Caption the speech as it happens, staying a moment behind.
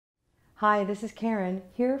Hi, this is Karen,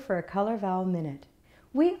 here for a Color Vowel Minute.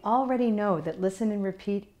 We already know that listen and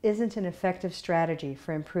repeat isn't an effective strategy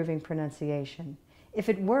for improving pronunciation. If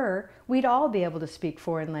it were, we'd all be able to speak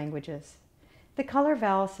foreign languages. The Color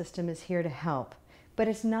Vowel System is here to help, but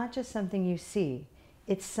it's not just something you see,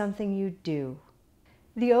 it's something you do.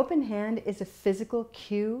 The open hand is a physical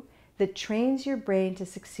cue that trains your brain to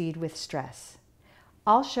succeed with stress.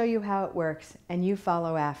 I'll show you how it works and you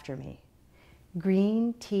follow after me.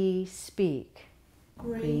 Green tea speak.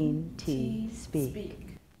 Green tea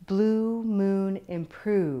speak. Blue moon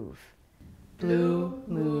improve. Blue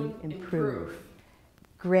moon improve.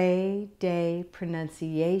 Gray day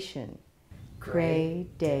pronunciation. Gray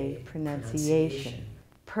day pronunciation.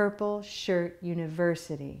 Purple shirt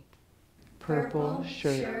university. Purple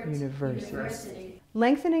shirt university.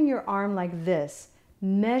 Lengthening your arm like this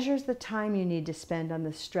measures the time you need to spend on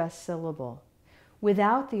the stressed syllable.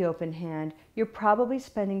 Without the open hand, you're probably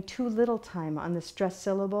spending too little time on the stressed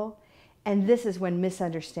syllable, and this is when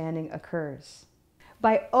misunderstanding occurs.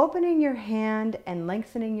 By opening your hand and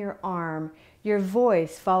lengthening your arm, your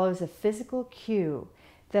voice follows a physical cue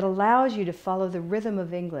that allows you to follow the rhythm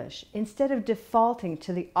of English instead of defaulting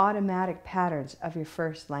to the automatic patterns of your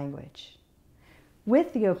first language.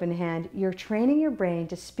 With the open hand, you're training your brain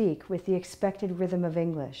to speak with the expected rhythm of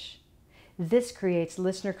English. This creates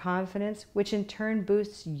listener confidence, which in turn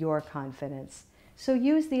boosts your confidence. So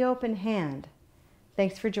use the open hand.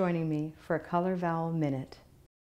 Thanks for joining me for a Color Vowel Minute.